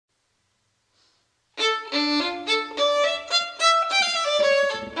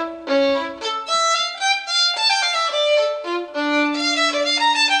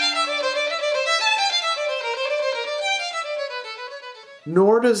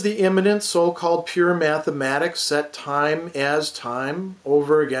Nor does the immanent so-called pure mathematics set time as time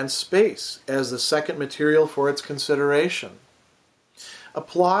over against space as the second material for its consideration.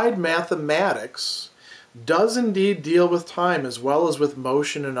 Applied mathematics does indeed deal with time as well as with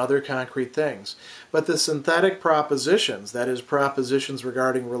motion and other concrete things, but the synthetic propositions, that is, propositions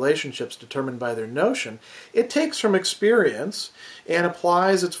regarding relationships determined by their notion, it takes from experience and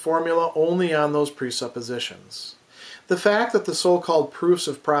applies its formula only on those presuppositions. The fact that the so-called proofs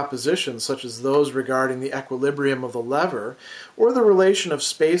of propositions, such as those regarding the equilibrium of the lever, or the relation of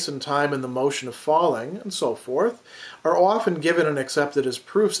space and time in the motion of falling, and so forth, are often given and accepted as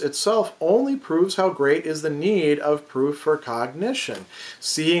proofs itself only proves how great is the need of proof for cognition,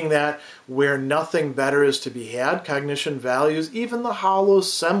 seeing that where nothing better is to be had, cognition values even the hollow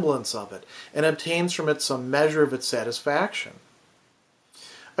semblance of it, and obtains from it some measure of its satisfaction.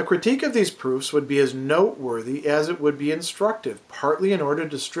 A critique of these proofs would be as noteworthy as it would be instructive, partly in order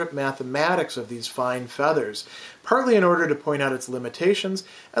to strip mathematics of these fine feathers, partly in order to point out its limitations,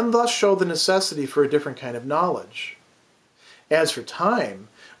 and thus show the necessity for a different kind of knowledge. As for time,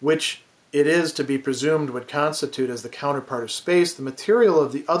 which it is to be presumed would constitute as the counterpart of space the material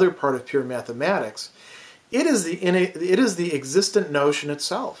of the other part of pure mathematics, it is the existent notion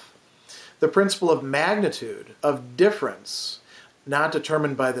itself. The principle of magnitude, of difference, not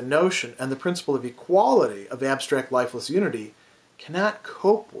determined by the notion, and the principle of equality, of abstract lifeless unity, cannot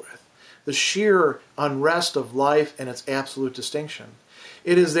cope with the sheer unrest of life and its absolute distinction.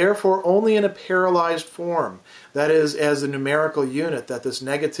 It is therefore only in a paralyzed form, that is, as a numerical unit, that this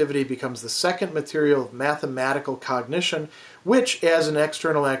negativity becomes the second material of mathematical cognition, which, as an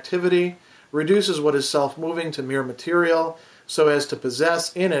external activity, reduces what is self-moving to mere material, so as to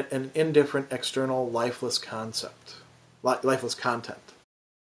possess in it an indifferent external lifeless content.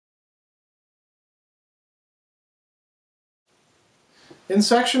 In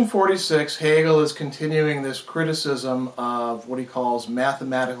section 46, Hegel is continuing this criticism of what he calls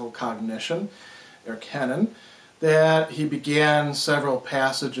mathematical cognition, Erkennen, that he began several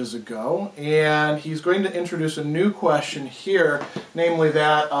passages ago, and he's going to introduce a new question here, namely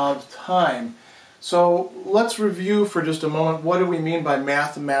that of time. So let's review for just a moment, what do we mean by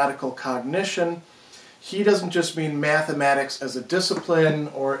mathematical cognition? He doesn't just mean mathematics as a discipline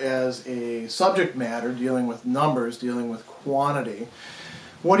or as a subject matter dealing with numbers, dealing with quantity.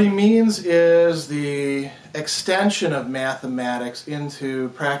 What he means is the extension of mathematics into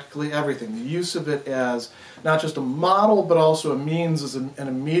practically everything, the use of it as not just a model but also a means and a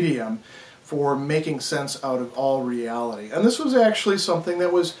medium for making sense out of all reality. And this was actually something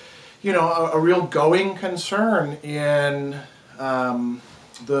that was, a real going concern in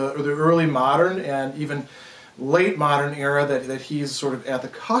the early modern and even late modern era that he's sort of at the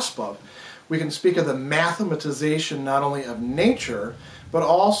cusp of. We can speak of the mathematization not only of nature, but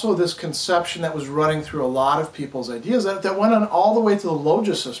also this conception that was running through a lot of people's ideas that went on all the way to the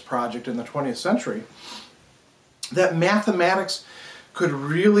Logicist project in the 20th century, that mathematics could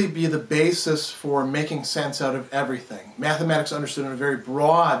really be the basis for making sense out of everything. Mathematics understood in a very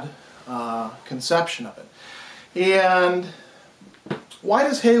broad conception of it. And why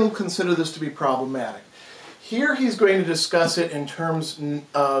does Hegel consider this to be problematic? Here he's going to discuss it in terms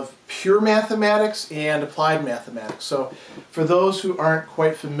of pure mathematics and applied mathematics. So for those who aren't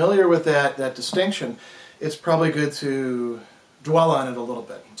quite familiar with that distinction, it's probably good to dwell on it a little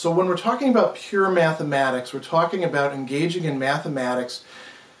bit. So when we're talking about pure mathematics, we're talking about engaging in mathematics,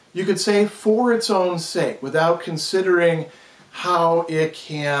 you could say, for its own sake, without considering how it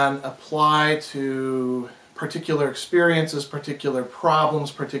can apply to particular experiences, particular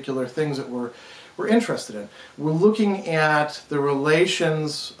problems, particular things that we're interested in. We're looking at the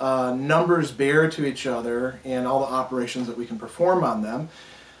relations numbers bear to each other and all the operations that we can perform on them,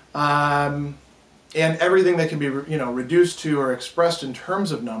 and everything that can be reduced to or expressed in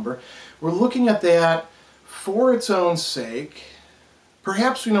terms of number. We're looking at that for its own sake,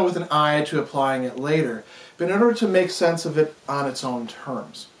 perhaps with an eye to applying it later, but in order to make sense of it on its own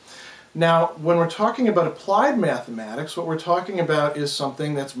terms. Now, when we're talking about applied mathematics, what we're talking about is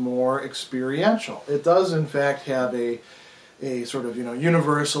something that's more experiential. It does, in fact, have a sort of,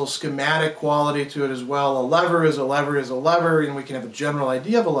 universal schematic quality to it as well. A lever is a lever is a lever, and we can have a general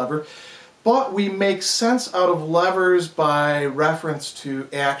idea of a lever, but we make sense out of levers by reference to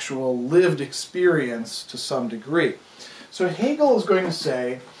actual lived experience to some degree. So Hegel is going to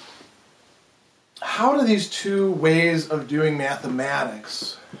say, how do these two ways of doing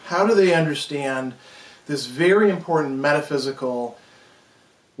mathematics, how do they understand this very important metaphysical,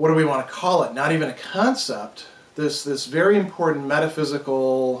 what do we want to call it, not even a concept, this very important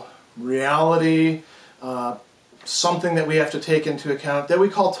metaphysical reality, something that we have to take into account that we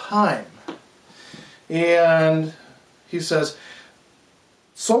call time. And he says,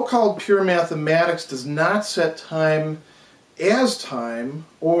 so-called pure mathematics does not set time as time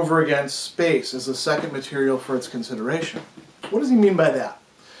over against space as the second material for its consideration. What does he mean by that?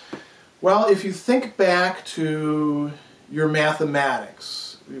 Well, if you think back to your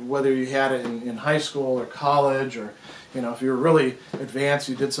mathematics, whether you had it in high school or college, or if you were really advanced,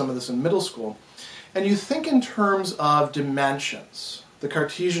 you did some of this in middle school, and you think in terms of dimensions, the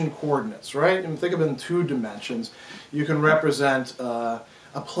Cartesian coordinates, right? And think of it in 2 dimensions. You can represent a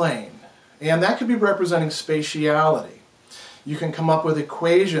plane, and that could be representing spatiality. You can come up with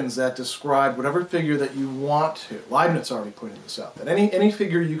equations that describe whatever figure that you want to. Leibniz already pointed this out, that any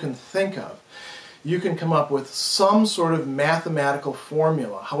figure you can think of, you can come up with some sort of mathematical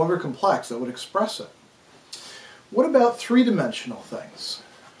formula, however complex, that would express it. What about 3-dimensional things?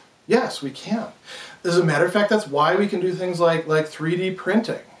 Yes, we can. As a matter of fact, that's why we can do things like 3D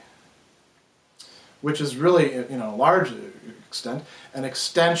printing, which is really, a large extent, an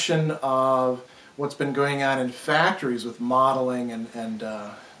extension of what's been going on in factories with modeling and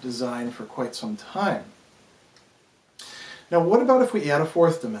design for quite some time. Now, what about if we add a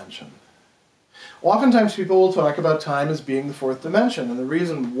 4th dimension? Oftentimes people will talk about time as being the 4th dimension, and the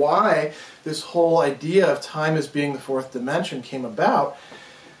reason why this whole idea of time as being the 4th dimension came about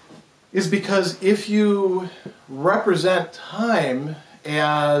is because if you represent time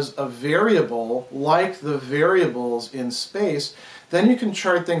as a variable like the variables in space, then you can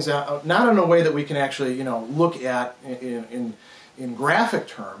chart things out, not in a way that we can actually look at in graphic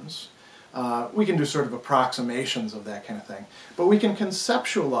terms. We can do sort of approximations of that kind of thing, but we can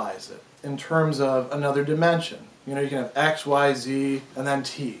conceptualize it in terms of another dimension. You can have x, y, z, and then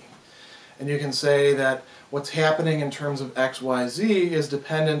t. And you can say that what's happening in terms of x, y, z is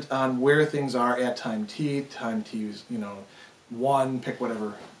dependent on where things are at time t is, 1, pick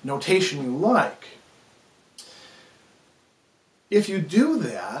whatever notation you like. If you do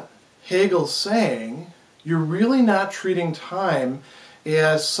that, Hegel's saying, you're really not treating time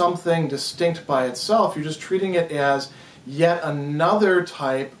as something distinct by itself. You're just treating it as yet another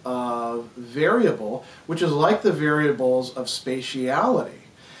type of variable, which is like the variables of spatiality.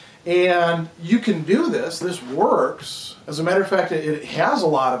 And you can do this. This works. As a matter of fact, it has a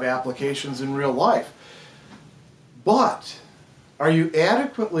lot of applications in real life. But are you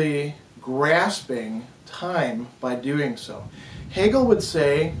adequately grasping time by doing so? Hegel would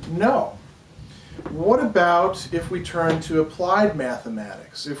say no. What about if we turn to applied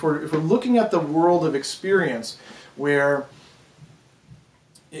mathematics? If we're looking at the world of experience, where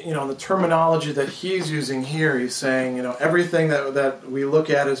the terminology that he's using here, he's saying everything that we look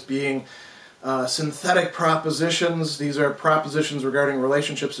at as being synthetic propositions. These are propositions regarding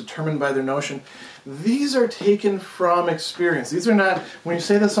relationships determined by their notion. These are taken from experience. These are not, when you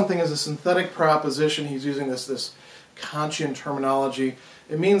say that something is a synthetic proposition, he's using this Kantian terminology.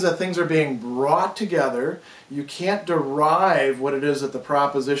 It means that things are being brought together. You can't derive what it is that the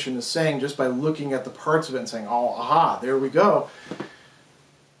proposition is saying just by looking at the parts of it and saying, oh, aha, there we go.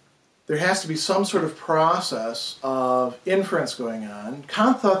 There has to be some sort of process of inference going on.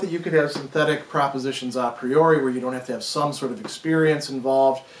 Kant thought that you could have synthetic propositions a priori where you don't have to have some sort of experience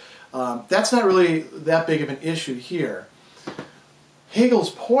involved. That's not really that big of an issue here. Hegel's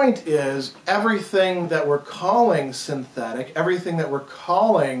point is everything that we're calling synthetic, everything that we're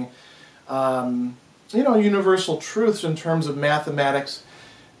calling, universal truths in terms of mathematics,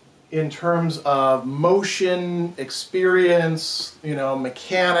 in terms of motion, experience,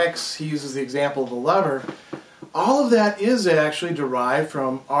 mechanics. He uses the example of the lever. All of that is actually derived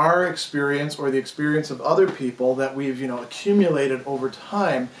from our experience or the experience of other people that we've, accumulated over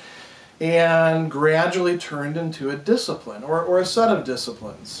time and gradually turned into a discipline or a set of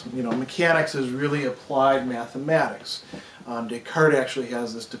disciplines. Mechanics is really applied mathematics. Descartes actually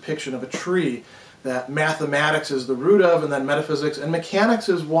has this depiction of a tree that mathematics is the root of, and then metaphysics, and mechanics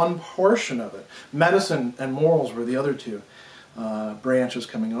is one portion of it. Medicine and morals were the other two branches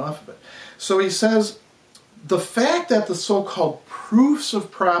coming off of it. So he says, the fact that the so-called proofs of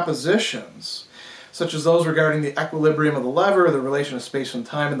propositions, such as those regarding the equilibrium of the lever, the relation of space and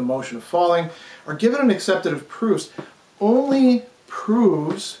time, and the motion of falling, are given and accepted as proofs, only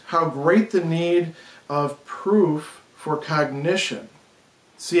proves how great the need of proof for cognition.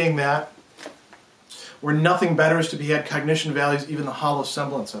 Seeing that, where nothing better is to be had, cognition values even the hollow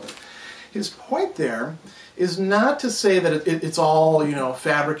semblance of it. His point there is not to say that it's all,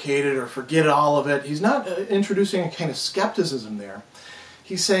 fabricated or forget all of it. He's not introducing a kind of skepticism there.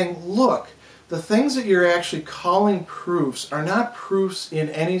 He's saying, look, the things that you're actually calling proofs are not proofs in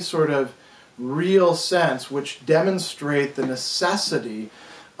any sort of real sense which demonstrate the necessity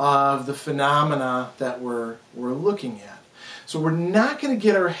of the phenomena that we're looking at. So we're not going to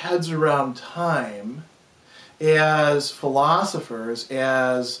get our heads around time as philosophers,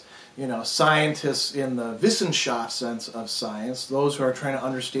 as scientists in the Wissenschaft sense of science, those who are trying to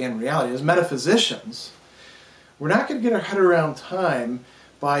understand reality. As metaphysicians, we're not going to get our head around time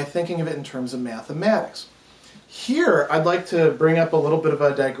by thinking of it in terms of mathematics. Here, I'd like to bring up a little bit of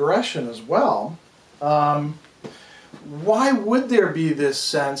a digression as well. Why would there be this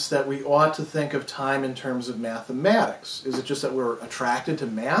sense that we ought to think of time in terms of mathematics? Is it just that we're attracted to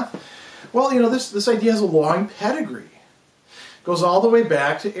math? Well, this idea has a long pedigree. It goes all the way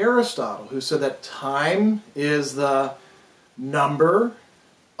back to Aristotle, who said that time is the number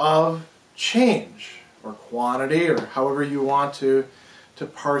of change, or quantity, or however you want to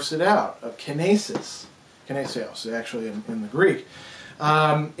parse it out, of kinesis. Kinesios, actually, in the Greek.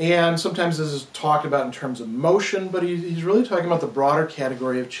 And sometimes this is talked about in terms of motion, but he's really talking about the broader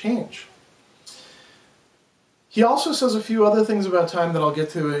category of change. He also says a few other things about time that I'll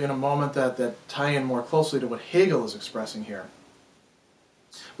get to in a moment that tie in more closely to what Hegel is expressing here.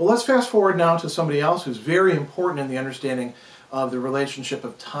 Well, let's fast forward now to somebody else who's very important in the understanding of the relationship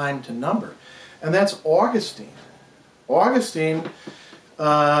of time to number, and that's Augustine. Augustine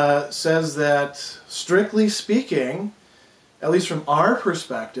says that, strictly speaking, at least from our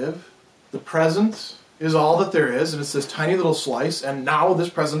perspective, the present is all that there is, and it's this tiny little slice, and now this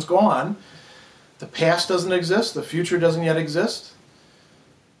present's gone. The past doesn't exist, the future doesn't yet exist.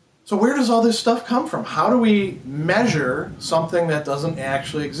 So where does all this stuff come from? How do we measure something that doesn't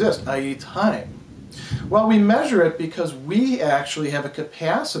actually exist, i.e. time? Well, we measure it because we actually have a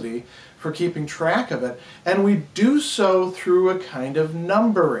capacity for keeping track of it, and we do so through a kind of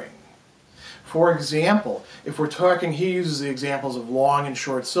numbering. For example, if we're talking, he uses the examples of long and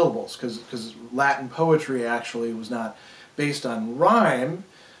short syllables, because Latin poetry actually was not based on rhyme,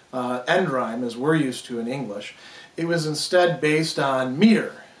 end rhyme, as we're used to in English. It was instead based on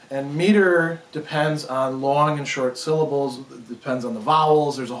meter, and meter depends on long and short syllables, it depends on the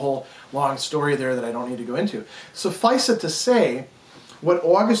vowels. There's a whole long story there that I don't need to go into. Suffice it to say, what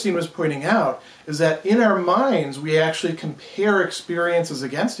Augustine was pointing out is that in our minds we actually compare experiences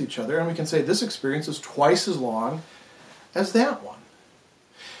against each other, and we can say this experience is twice as long as that one.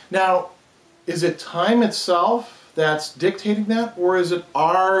 Now, is it time itself that's dictating that, or is it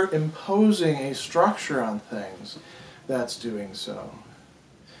our imposing a structure on things that's doing so?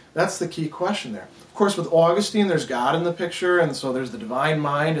 That's the key question there. Of course, with Augustine, there's God in the picture, and so there's the divine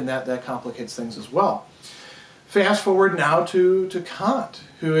mind, and that complicates things as well. Fast forward now to Kant,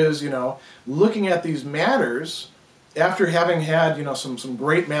 who is, looking at these matters after having had, some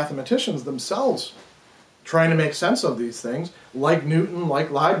great mathematicians themselves trying to make sense of these things, like Newton, like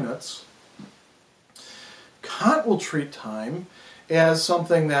Leibniz. Kant will treat time as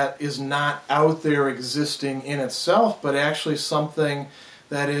something that is not out there existing in itself, but actually something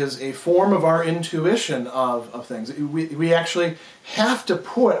that is a form of our intuition of things. We actually have to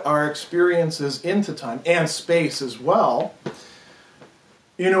put our experiences into time, and space as well,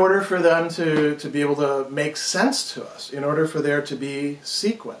 in order for them to be able to make sense to us, in order for there to be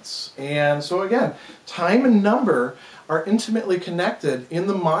sequence. And so again, time and number are intimately connected in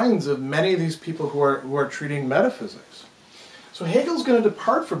the minds of many of these people who are treating metaphysics. So Hegel's going to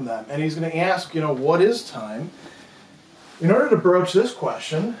depart from them, and he's going to ask, what is time? In order to broach this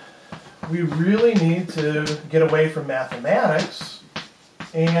question, we really need to get away from mathematics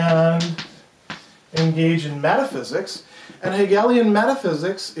and engage in metaphysics. And Hegelian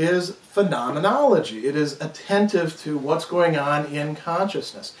metaphysics is phenomenology. It is attentive to what's going on in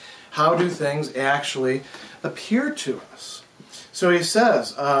consciousness. How do things actually appear to us? So he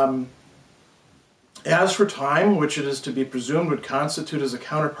says, as for time, which it is to be presumed would constitute as a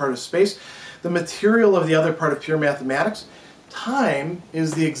counterpart of space, the material of the other part of pure mathematics, time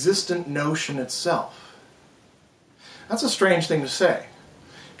is the existent notion itself. That's a strange thing to say,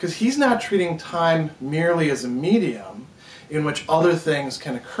 because he's not treating time merely as a medium in which other things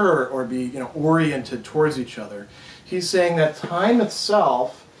can occur or be oriented towards each other. He's saying that time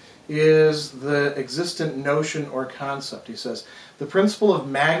itself is the existent notion or concept. He says, the principle of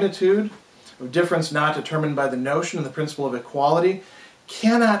magnitude, of difference not determined by the notion, and the principle of equality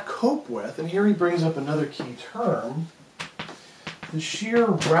cannot cope with, and here he brings up another key term, the sheer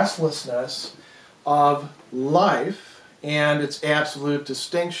restlessness of life and its absolute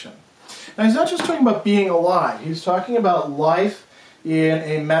distinction. Now, he's not just talking about being alive. He's talking about life in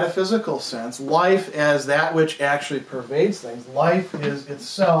a metaphysical sense, life as that which actually pervades things. Life is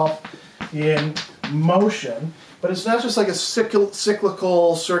itself in motion. But it's not just like a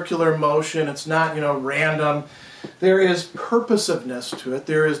cyclical, circular motion. It's not, random. There is purposiveness to it.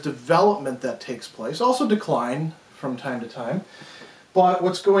 There is development that takes place. Also decline from time to time. But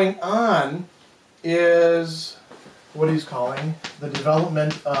what's going on is what he's calling the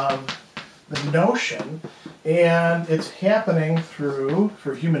development of the notion, and it's happening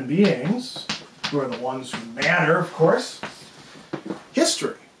for human beings, who are the ones who matter, of course,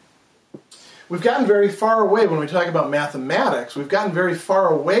 history. We've gotten very far away when we talk about mathematics. We've gotten very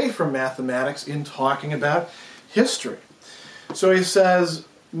far away from mathematics in talking about history. So he says,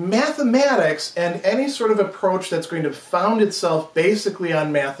 mathematics and any sort of approach that's going to found itself basically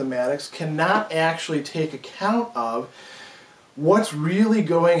on mathematics cannot actually take account of what's really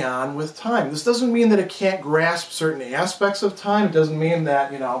going on with time. This doesn't mean that it can't grasp certain aspects of time. It doesn't mean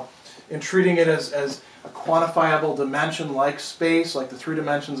that, in treating it as a quantifiable dimension like space, like the 3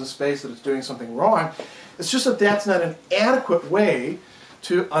 dimensions of space, that it's doing something wrong. It's just that that's not an adequate way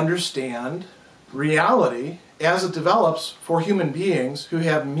to understand reality as it develops for human beings who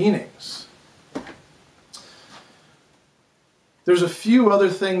have meanings. There's a few other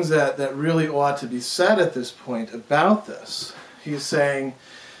things that really ought to be said at this point about this. He's saying,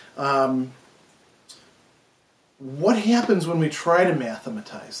 what happens when we try to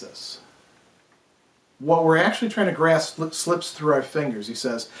mathematize this? What we're actually trying to grasp slips through our fingers. He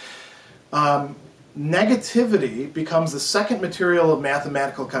says, negativity becomes the second material of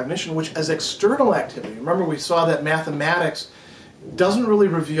mathematical cognition, which is external activity. Remember, we saw that mathematics doesn't really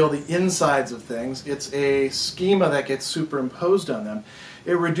reveal the insides of things. It's a schema that gets superimposed on them.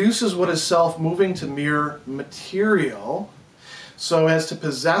 It reduces what is self-moving to mere material so as to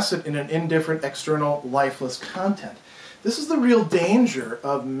possess it in an indifferent, external, lifeless content. This is the real danger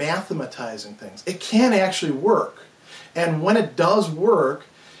of mathematizing things. It can actually work. And when it does work,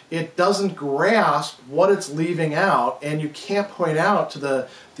 it doesn't grasp what it's leaving out, and you can't point out to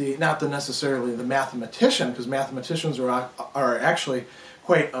not necessarily the mathematician, because mathematicians are actually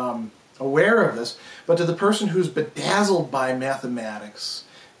quite aware of this, but to the person who's bedazzled by mathematics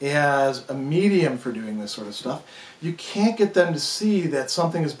as a medium for doing this sort of stuff. You can't get them to see that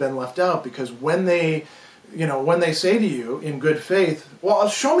something has been left out, because when they say to you in good faith, well,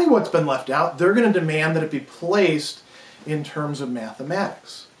 show me what's been left out, they're going to demand that it be placed in terms of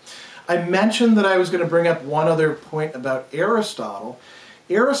mathematics. I mentioned that I was going to bring up one other point about Aristotle.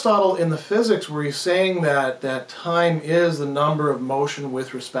 Aristotle in the Physics, where he's saying that time is the number of motion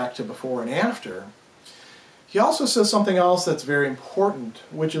with respect to before and after, he also says something else that's very important,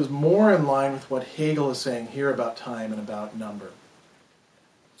 which is more in line with what Hegel is saying here about time and about number.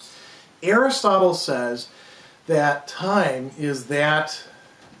 Aristotle says that time is that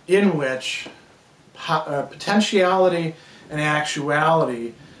in which potentiality and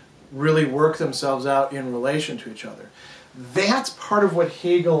actuality really work themselves out in relation to each other. That's part of what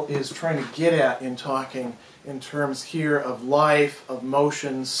Hegel is trying to get at in talking in terms here of life, of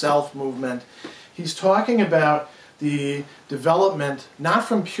motion, self-movement. He's talking about the development not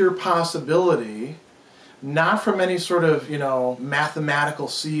from pure possibility, not from any sort of, mathematical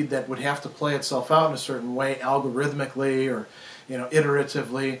seed that would have to play itself out in a certain way, algorithmically or,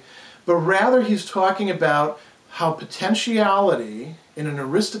 iteratively, but rather he's talking about how potentiality, in an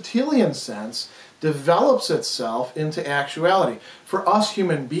Aristotelian sense, develops itself into actuality. For us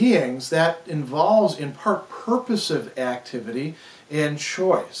human beings, that involves in part purposive activity and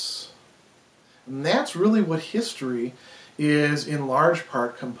choice. And that's really what history is in large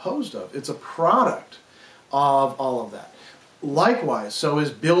part composed of. It's a product of all of that. Likewise, so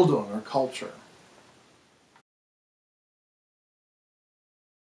is Bildung, or culture.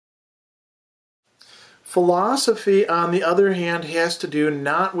 Philosophy, on the other hand, has to do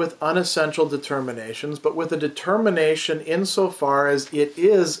not with unessential determinations, but with a determination insofar as it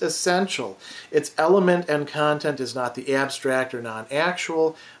is essential. Its element and content is not the abstract or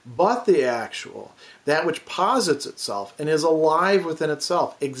non-actual, but the actual, that which posits itself and is alive within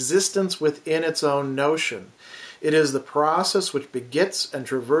itself, existence within its own notion. It is the process which begets and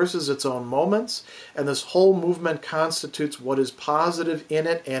traverses its own moments, and this whole movement constitutes what is positive in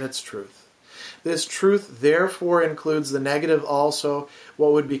it and its truth. This truth therefore includes the negative also,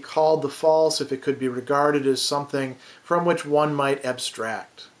 what would be called the false if it could be regarded as something from which one might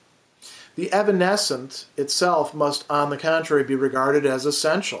abstract. The evanescent itself must, on the contrary, be regarded as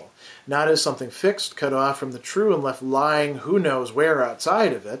essential, not as something fixed, cut off from the true and left lying who knows where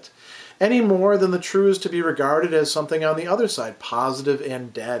outside of it, any more than the true is to be regarded as something on the other side, positive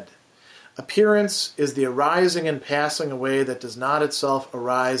and dead. Appearance is the arising and passing away that does not itself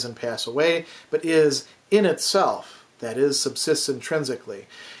arise and pass away, but is in itself. that is, subsists intrinsically,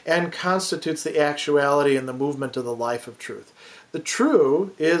 and constitutes the actuality and the movement of the life of truth. The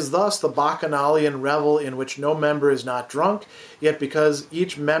true is thus the Bacchanalian revel in which no member is not drunk, yet because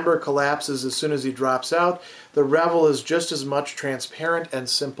each member collapses as soon as he drops out, the revel is just as much transparent and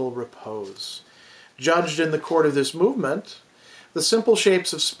simple repose. Judged in the court of this movement, the simple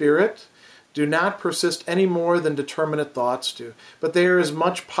shapes of spirit do not persist any more than determinate thoughts do, but they are as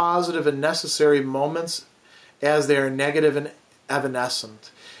much positive and necessary moments as they are negative and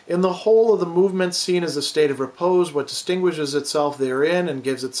evanescent. In the whole of the movement seen as a state of repose, what distinguishes itself therein and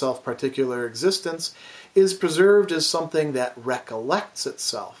gives itself particular existence is preserved as something that recollects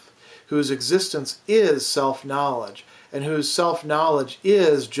itself, whose existence is self-knowledge, and whose self-knowledge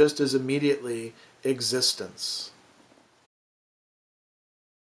is just as immediately existence.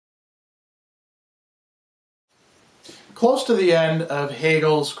 Close to the end of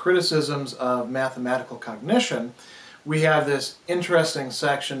Hegel's criticisms of mathematical cognition, we have this interesting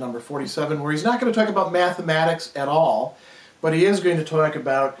section, number 47, where he's not going to talk about mathematics at all, but he is going to talk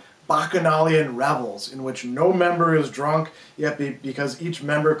about Bacchanalian revels, in which no member is drunk, yet because each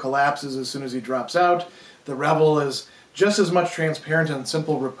member collapses as soon as he drops out, the revel is just as much transparent and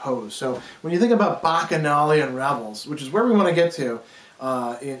simple repose. So when you think about Bacchanalian revels, which is where we want to get to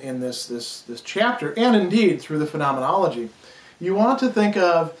in this chapter, and indeed through the phenomenology, you want to think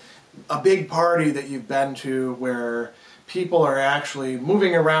of a big party that you've been to where people are actually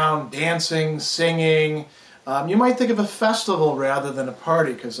moving around, dancing, singing. You might think of a festival rather than a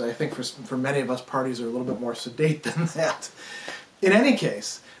party, because I think for many of us parties are a little bit more sedate than that. In any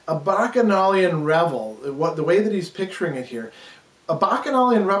case, a Bacchanalian revel, the way that he's picturing it here, a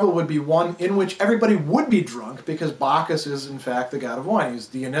Bacchanalian revel would be one in which everybody would be drunk, because Bacchus is in fact the god of wine. He's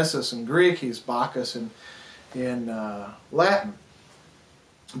Dionysus in Greek, he's Bacchus in Latin.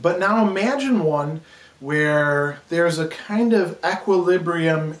 But now imagine one where there's a kind of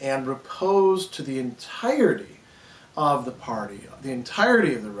equilibrium and repose to the entirety of the party, the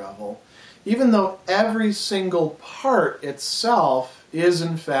entirety of the revel, even though every single part itself is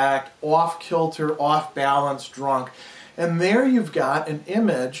in fact off-kilter, off-balance, drunk. And there you've got an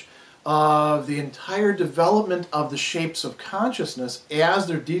image of the entire development of the shapes of consciousness as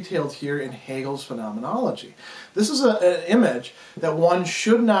they're detailed here in Hegel's Phenomenology. This is an image that one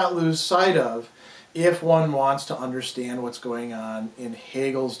should not lose sight of if one wants to understand what's going on in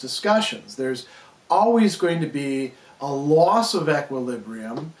Hegel's discussions. There's always going to be a loss of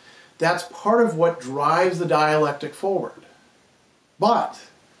equilibrium. That's part of what drives the dialectic forward. But,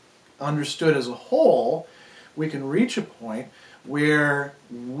 understood as a whole, we can reach a point where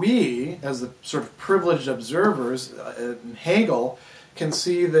we, as the sort of privileged observers in Hegel, can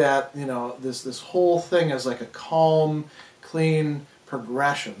see that, you know, this whole thing is like a calm, clean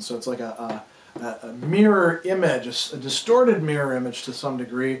progression. So it's like a mirror image, a distorted mirror image to some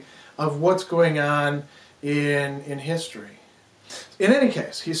degree, of what's going on in history. In any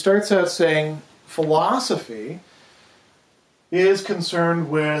case, he starts out saying philosophy is concerned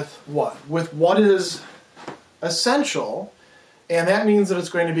with what? With what is essential, and that means that it's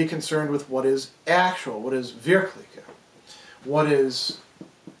going to be concerned with what is actual, what is Wirkliche, what is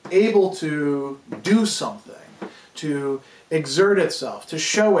able to do something, to exert itself, to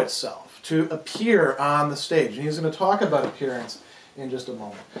show itself, to appear on the stage. And he's going to talk about appearance in just a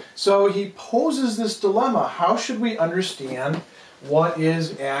moment. So he poses this dilemma. How should we understand what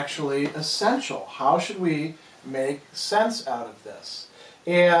is actually essential? How should we make sense out of this?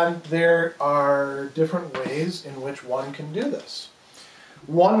 And there are different ways in which one can do this.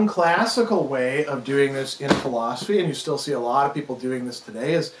 One classical way of doing this in philosophy, and you still see a lot of people doing this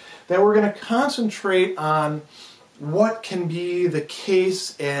today, is that we're going to concentrate on what can be the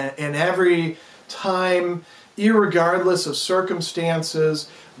case in every time, irregardless of circumstances.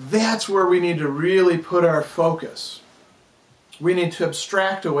 That's where we need to really put our focus. We need to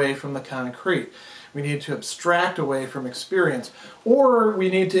abstract away from the concrete. We need to abstract away from experience. Or we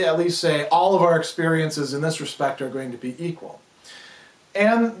need to at least say all of our experiences in this respect are going to be equal.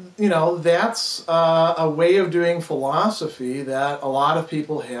 And, you know, that's a way of doing philosophy that a lot of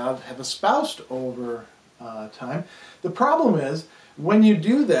people have espoused over time. The problem is, when you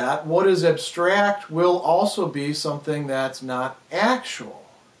do that, what is abstract will also be something that's not actual.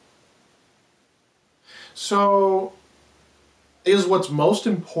 So, is what's most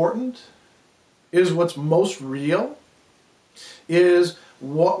important, is what's most real, is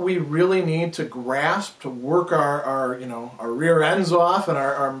what we really need to grasp, to work our rear ends off and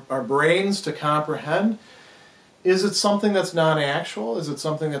our brains to comprehend? Is it something that's not actual? Is it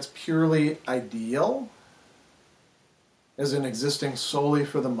something that's purely ideal, as in existing solely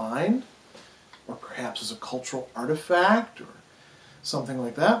for the mind? or perhaps as a cultural artifact, or something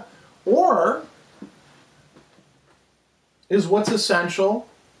like that? Or is what's essential,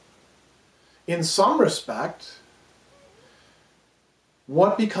 in some respect,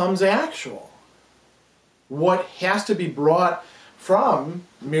 what becomes actual? What has to be brought from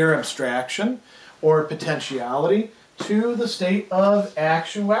mere abstraction or potentiality to the state of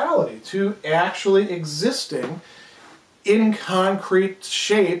actuality, to actually existing in concrete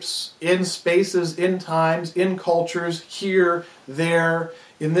shapes, in spaces, in times, in cultures, here, there,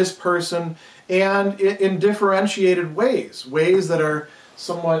 in this person, and in differentiated ways, ways that are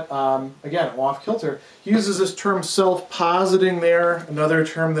somewhat, again, off-kilter. He uses this term self-positing there. Another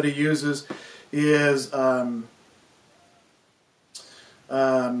term that he uses is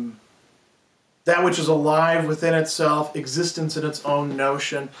that which is alive within itself, existence in its own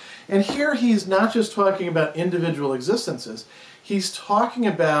notion. And here he's not just talking about individual existences, he's talking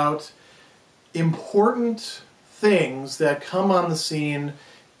about important things that come on the scene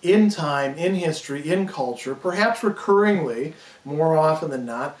in time, in history, in culture, perhaps recurringly, more often than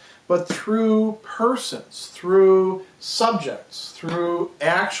not, but through persons, through subjects, through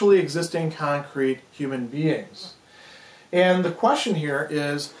actually existing concrete human beings. And the question here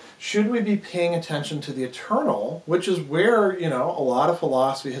is, should we be paying attention to the eternal, which is where, a lot of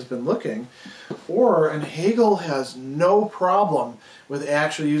philosophy has been looking, and Hegel has no problem with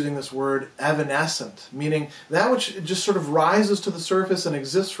actually using this word evanescent, meaning that which just sort of rises to the surface and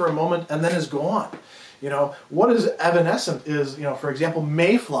exists for a moment and then is gone. What is evanescent is, for example,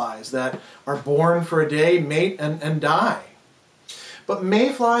 mayflies that are born for a day, mate, and die. But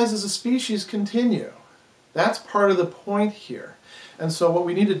mayflies as a species continue. That's part of the point here. And so what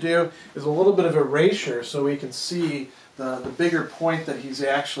we need to do is a little bit of erasure so we can see the bigger point that he's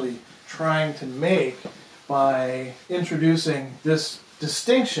actually trying to make by introducing this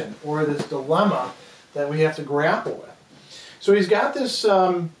distinction or this dilemma that we have to grapple with. So he's got this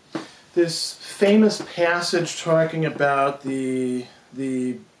this famous passage talking about the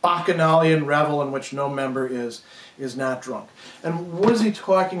Bacchanalian revel in which no member is not drunk. And what is he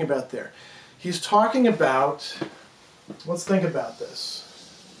talking about there? He's talking about, let's think about this.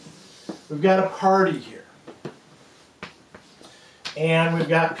 We've got a party here. And we've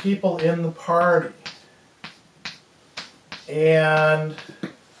got people in the party. And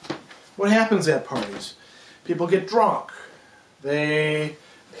what happens at parties? People get drunk. They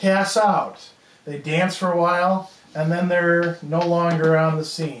pass out. They dance for a while, and then they're no longer on the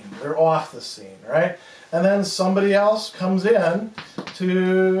scene. They're off the scene, right? And then somebody else comes in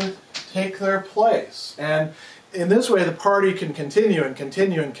to take their place. And in this way, the party can continue and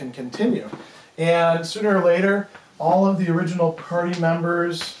continue and can continue. And sooner or later, all of the original party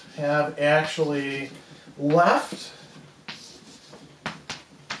members have actually left.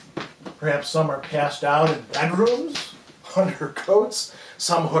 Perhaps some are passed out in bedrooms, under coats,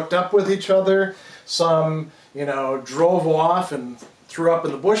 some hooked up with each other, some, drove off and threw up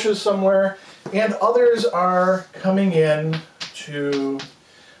in the bushes somewhere, and others are coming in to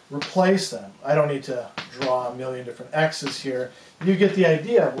replace them. I don't need to draw a million different X's here. You get the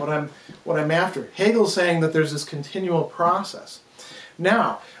idea of what I'm after. Hegel's saying that there's this continual process.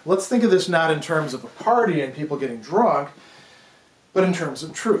 Now, let's think of this not in terms of a party and people getting drunk, but in terms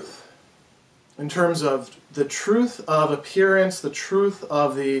of truth. In terms of the truth of appearance, the truth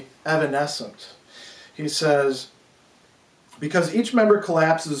of the evanescent. He says, because each member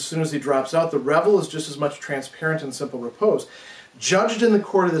collapses as soon as he drops out, the revel is just as much transparent and simple repose. Judged in the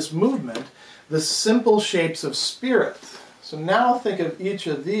court of this movement, the simple shapes of spirit. So now think of each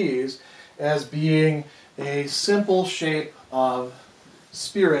of these as being a simple shape of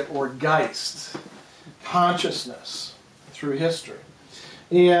spirit or Geist, consciousness through history.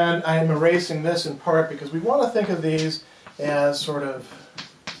 And I'm erasing this in part because we want to think of these as sort of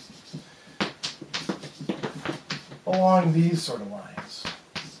along these sort of lines.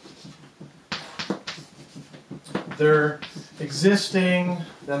 They're existing,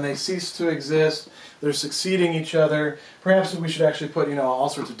 then they cease to exist, they're succeeding each other. Perhaps we should actually put, all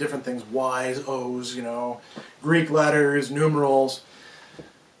sorts of different things, Y's, O's, Greek letters, numerals.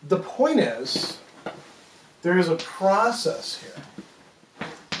 The point is, there is a process here.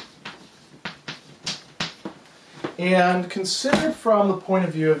 And considered from the point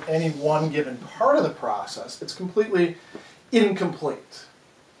of view of any one given part of the process, it's completely incomplete.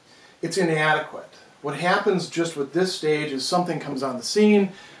 It's inadequate. What happens just with this stage is something comes on the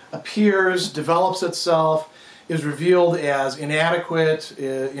scene, appears, develops itself, is revealed as inadequate,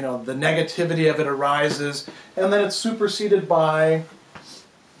 the negativity of it arises, and then it's superseded by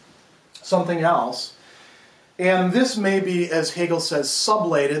something else. And this may be, as Hegel says,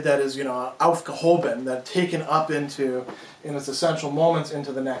 sublated, that is, aufgehoben, that taken up into, in its essential moments,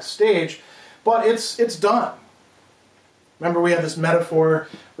 into the next stage, but it's done. Remember we had this metaphor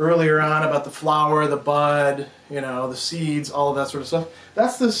earlier on about the flower, the bud, the seeds, all of that sort of stuff.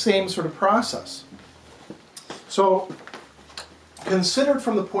 That's the same sort of process. So, considered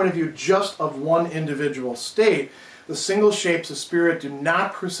from the point of view just of one individual state, the single shapes of spirit do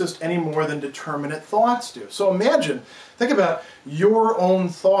not persist any more than determinate thoughts do. So think about your own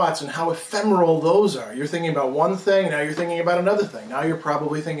thoughts and how ephemeral those are. You're thinking about one thing, now you're thinking about another thing. Now you're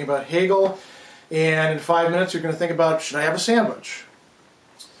probably thinking about Hegel, and in 5 minutes you're going to think about, should I have a sandwich?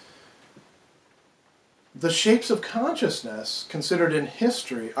 The shapes of consciousness, considered in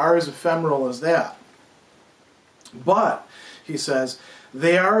history, are as ephemeral as that. But, he says,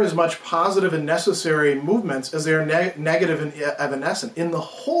 they are as much positive and necessary movements as they are negative and evanescent. In the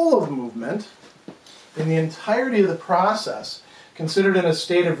whole of movement, in the entirety of the process, considered in a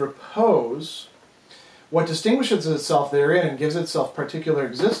state of repose, what distinguishes itself therein and gives itself particular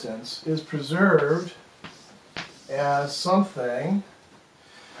existence is preserved as something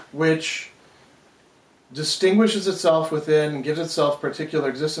which distinguishes itself within and gives itself particular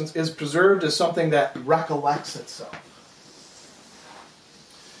existence, is preserved as something that recollects itself,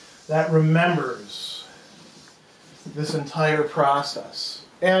 that remembers this entire process.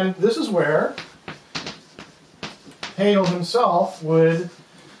 And this is where Hegel himself would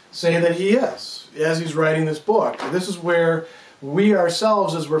say that he is, as he's writing this book. This is where we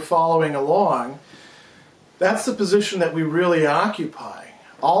ourselves, as we're following along, that's the position that we really occupy.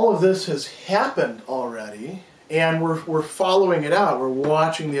 All of this has happened already, and we're following it out. We're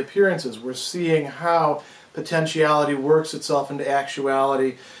watching the appearances. We're seeing how potentiality works itself into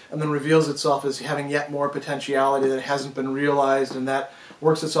actuality and then reveals itself as having yet more potentiality that hasn't been realized, and that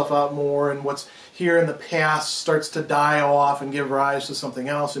works itself out more, and what's here in the past starts to die off and give rise to something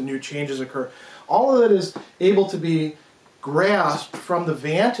else, and new changes occur. All of it is able to be grasped from the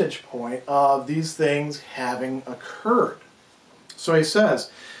vantage point of these things having occurred. So he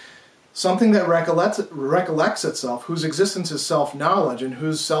says, something that recollects itself, whose existence is self-knowledge, and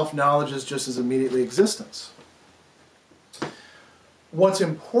whose self-knowledge is just as immediately existence. What's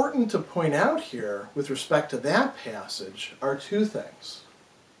important to point out here with respect to that passage are two things.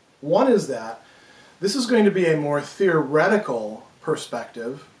 One is that this is going to be a more theoretical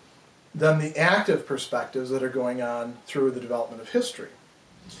perspective than the active perspectives that are going on through the development of history.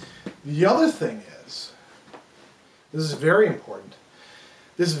 The other thing is, this is very important,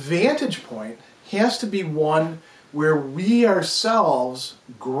 this vantage point has to be one where we ourselves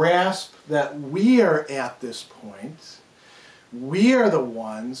grasp that we are at this point. We are the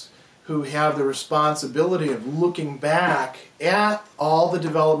ones who have the responsibility of looking back at all the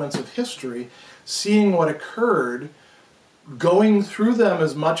developments of history, seeing what occurred, going through them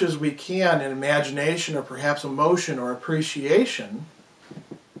as much as we can in imagination or perhaps emotion or appreciation,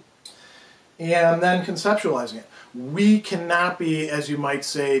 and then conceptualizing it. We cannot be, as you might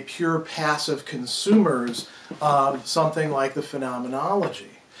say, pure passive consumers of something like the phenomenology.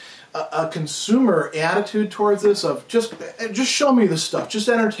 A consumer attitude towards this of just show me the stuff, just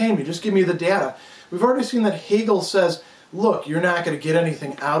entertain me, just give me the data. We've already seen that Hegel says, look, you're not going to get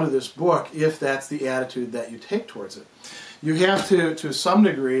anything out of this book if that's the attitude that you take towards it. You have to some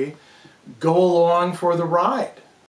degree, go along for the ride.